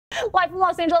Live from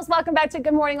Los Angeles, welcome back to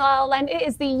Good Morning LaLa. And it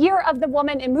is the year of the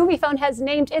woman, and MoviePhone has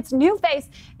named its new face,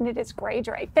 and it is Grae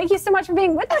Drake. Thank you so much for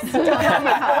being with us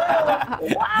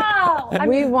today. Wow.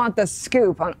 We want the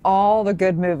scoop on all the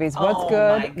good movies. What's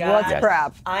good? What's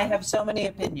crap? I have so many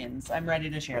opinions. I'm ready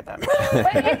to share them.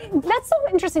 That's so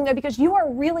interesting, though, because you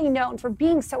are really known for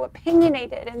being so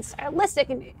opinionated and stylistic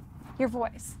in your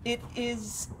voice. It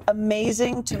is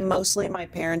amazing to mostly my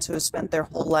parents who have spent their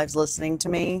whole lives listening to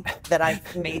me that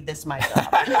I've made this my job.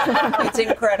 It's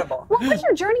incredible. What was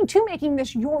your journey to making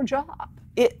this your job?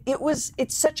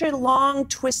 It's such a long,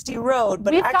 twisty road,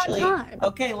 but We've actually, got time.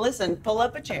 Okay, listen, pull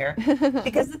up a chair.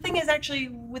 Because the thing is actually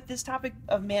with this topic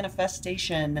of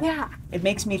manifestation, it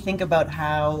makes me think about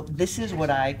how this is what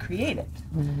I created.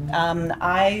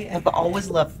 I have always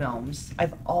loved films.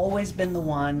 I've always been the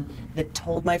one that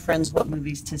told my friends what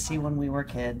movies to see when we were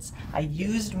kids. I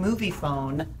used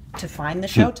MoviePhone to find the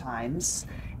show times,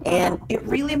 and it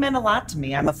really meant a lot to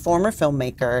me. I'm a former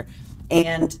filmmaker.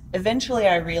 And eventually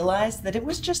I realized that it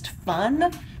was just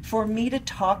fun for me to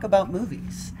talk about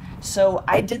movies. So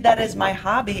I did that as my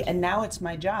hobby, and now it's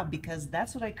my job because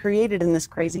that's what I created in this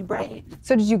crazy brain.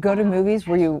 So did you go to movies?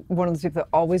 Were you one of those people that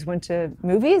always went to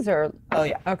movies, or? Oh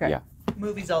yeah. Okay. Yeah.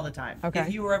 Movies all the time. Okay.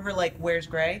 If you were ever like, where's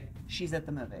Grae? She's at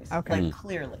the movies. Okay. Like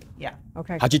clearly, yeah.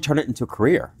 Okay. How'd you turn it into a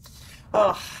career?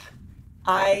 Oh,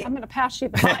 I'm going to pass you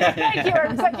the mic. Thank you, our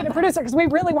executive producer, because we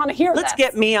really want to hear Let's this.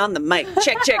 get me on the mic.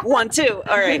 Check, check, 1, 2.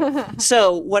 All right.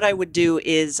 So what I would do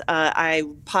is I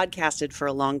podcasted for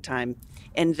a long time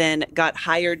and then got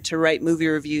hired to write movie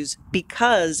reviews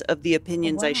because of the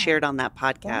opinions I shared on that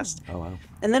podcast. Oh, wow.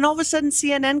 And then all of a sudden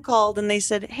CNN called and they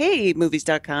said, hey,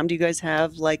 movies.com, do you guys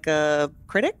have like a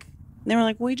critic? And they were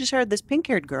like, well, we just hired this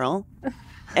pink-haired girl.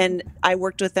 And I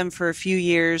worked with them for a few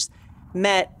years,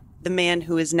 met the man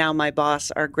who is now my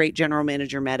boss, our great general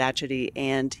manager, Matt Atchity,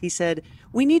 and he said,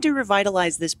 we need to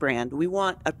revitalize this brand. We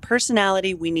want a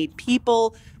personality. We need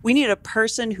people. We need a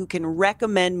person who can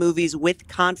recommend movies with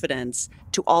confidence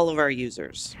to all of our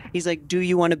users. He's like, do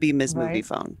you want to be Ms.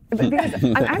 MoviePhone? Because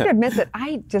I have to admit that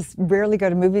I just rarely go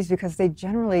to movies because they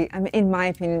generally, I mean, in my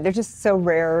opinion, they're just so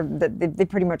rare that they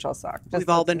pretty much all suck. We've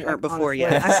all been hurt before, honestly.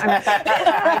 yes.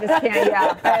 I just can't,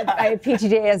 yeah. I had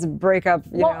PTJ as a breakup,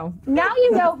 you know. Now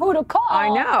you know who to call. I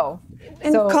know.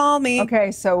 And call me.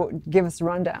 Okay, so give us a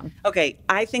rundown. Okay,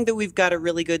 I think that we've got a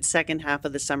really good second half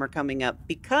of the summer coming up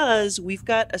because we've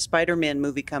got a Spider-Man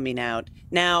movie coming out.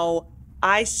 Now,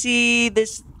 I see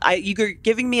this, you're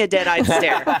giving me a dead-eyed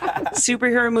stare.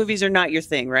 Superhero movies are not your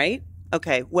thing, right?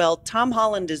 Okay, well, Tom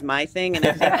Holland is my thing, and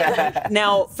I think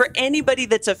now for anybody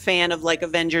that's a fan of like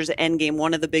Avengers Endgame,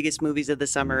 one of the biggest movies of the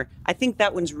summer, I think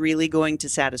that one's really going to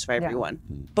satisfy everyone.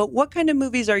 But what kind of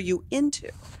movies are you into?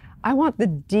 I want the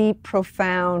deep,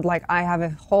 profound, like I have a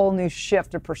whole new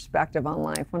shift of perspective on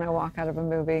life when I walk out of a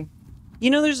movie. You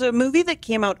know, there's a movie that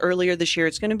came out earlier this year.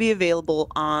 It's going to be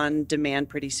available on demand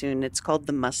pretty soon. It's called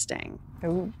The Mustang.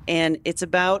 Ooh. And it's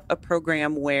about a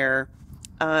program where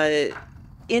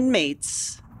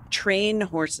inmates train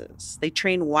horses. They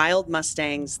train wild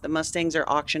Mustangs. The Mustangs are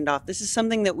auctioned off. This is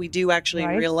something that we do actually in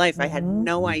real life. I had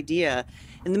no idea.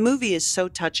 And the movie is so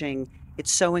touching.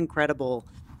 It's so incredible.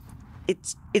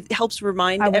 It helps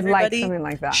remind everybody. Like something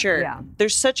like that. Sure. Yeah.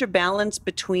 There's such a balance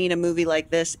between a movie like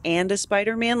this and a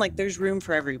Spider-Man. Like there's room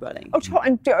for everybody. Oh,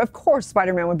 and of course,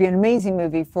 Spider-Man would be an amazing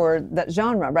movie for that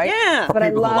genre, right? Yeah. But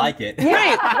people who like it.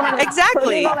 Right.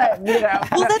 Exactly. Well,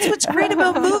 Well, that's what's great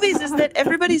about movies is that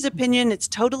everybody's opinion, it's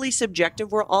totally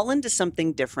subjective. We're all into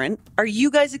something different. Are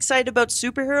you guys excited about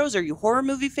superheroes? Are you horror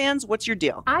movie fans? What's your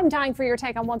deal? I'm dying for your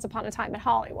take on Once Upon a Time in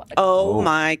Hollywood. Oh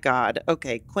my God.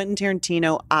 Okay. Quentin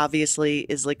Tarantino obviously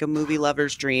is like a movie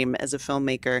lover's dream as a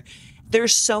filmmaker.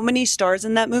 There's so many stars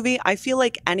in that movie. I feel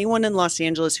like anyone in Los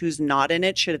Angeles who's not in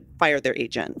it should fire their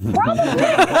agent. Probably.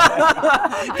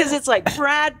 Because it's like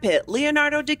Brad Pitt,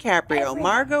 Leonardo DiCaprio,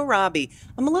 Margot Robbie.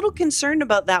 I'm a little concerned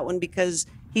about that one because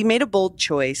he made a bold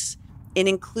choice in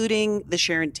including the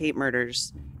Sharon Tate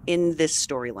murders in this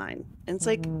storyline. And it's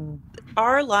like,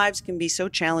 our lives can be so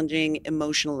challenging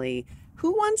emotionally.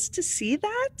 Who wants to see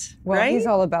that? Well, right? he's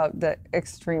all about the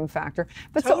extreme factor.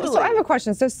 But Totally. so I have a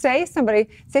question. So say somebody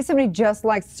just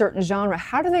likes certain genre.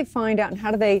 How do they find out and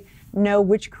how do they know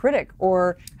which critic,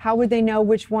 or how would they know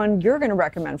which one you're going to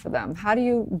recommend for them? How do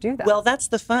you do that? Well, that's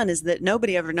the fun, is that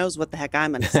nobody ever knows what the heck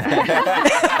I'm going to say.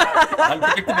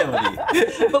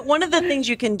 Unpredictability. But one of the things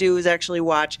you can do is actually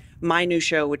watch my new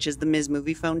show, which is the Ms.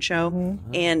 MoviePhone show.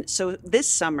 And so this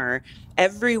summer,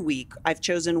 every week, I've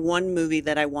chosen one movie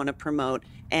that I want to promote.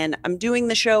 And I'm doing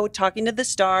the show, talking to the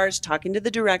stars, talking to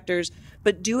the directors,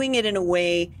 but doing it in a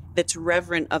way that's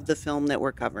reverent of the film that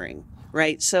we're covering,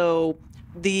 right? So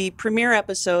the premiere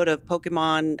episode of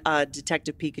Pokemon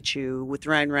Detective Pikachu with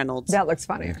Ryan Reynolds. That looks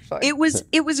funny, actually. It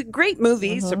was a great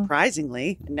movie,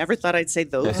 surprisingly. I never thought I'd say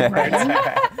those words.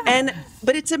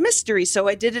 But it's a mystery, so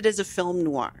I did it as a film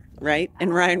noir, right?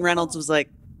 And Ryan Reynolds was like,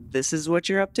 "This is what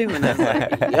you're up to," and I was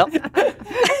like,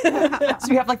 "Yep." So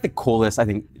you have like the coolest, I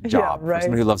think, job right. for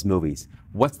somebody who loves movies.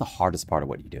 What's the hardest part of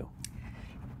what you do?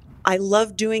 I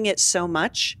love doing it so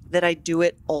much that I do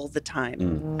it all the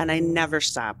time and I never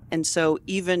stop. And so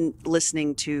even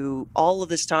listening to all of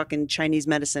this talk in Chinese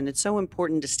medicine, it's so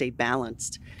important to stay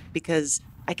balanced because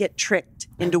I get tricked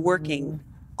into working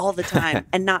all the time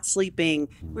and not sleeping.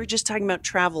 We were just talking about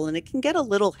travel and it can get a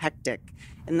little hectic.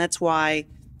 And that's why,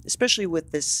 especially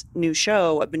with this new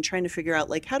show, I've been trying to figure out,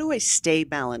 like, how do I stay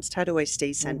balanced? How do I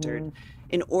stay centered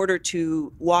in order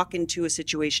to walk into a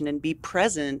situation and be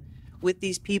present with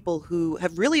these people who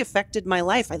have really affected my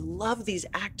life. I love these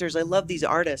actors. I love these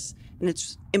artists. And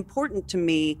it's important to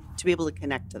me to be able to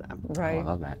connect to them. Right. I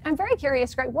love that. I'm very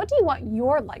curious, Grae, what do you want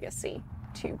your legacy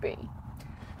to be?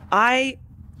 I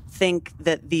think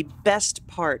that the best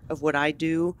part of what I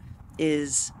do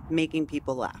is making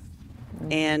people laugh.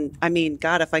 And I mean,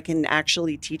 God, if I can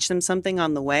actually teach them something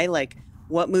on the way, like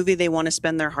what movie they want to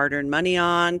spend their hard-earned money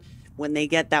on, when they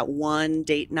get that one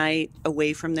date night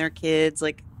away from their kids,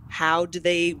 like, how do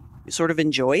they sort of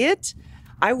enjoy it?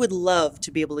 I would love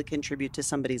to be able to contribute to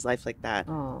somebody's life like that.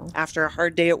 After a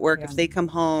hard day at work, if they come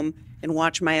home and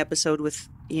watch my episode with,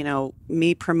 you know,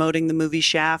 me promoting the movie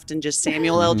Shaft and just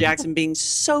Samuel L. Jackson being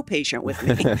so patient with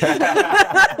me.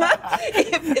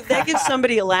 if that gives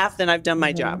somebody a laugh, then I've done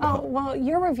my job. Oh, well,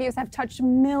 your reviews have touched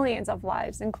millions of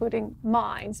lives, including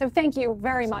mine. So thank you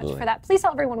very much for that. Please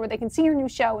tell everyone where they can see your new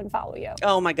show and follow you.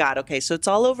 Oh my God. Okay. So it's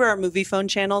all over our Movie Phone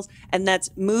channels, and that's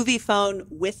Movie Phone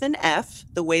with an F,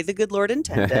 the way the good Lord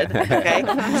intended. Okay.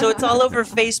 So it's all over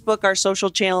Facebook, our social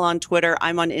channel on Twitter.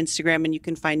 I'm on Instagram, and you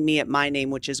can find me at my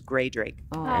name, which is Grae Drake.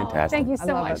 Oh, Fantastic. thank you so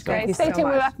love much, it. Grae. Thank you Stay so tuned.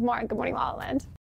 We'll be much. back with more on Good Morning La La Land.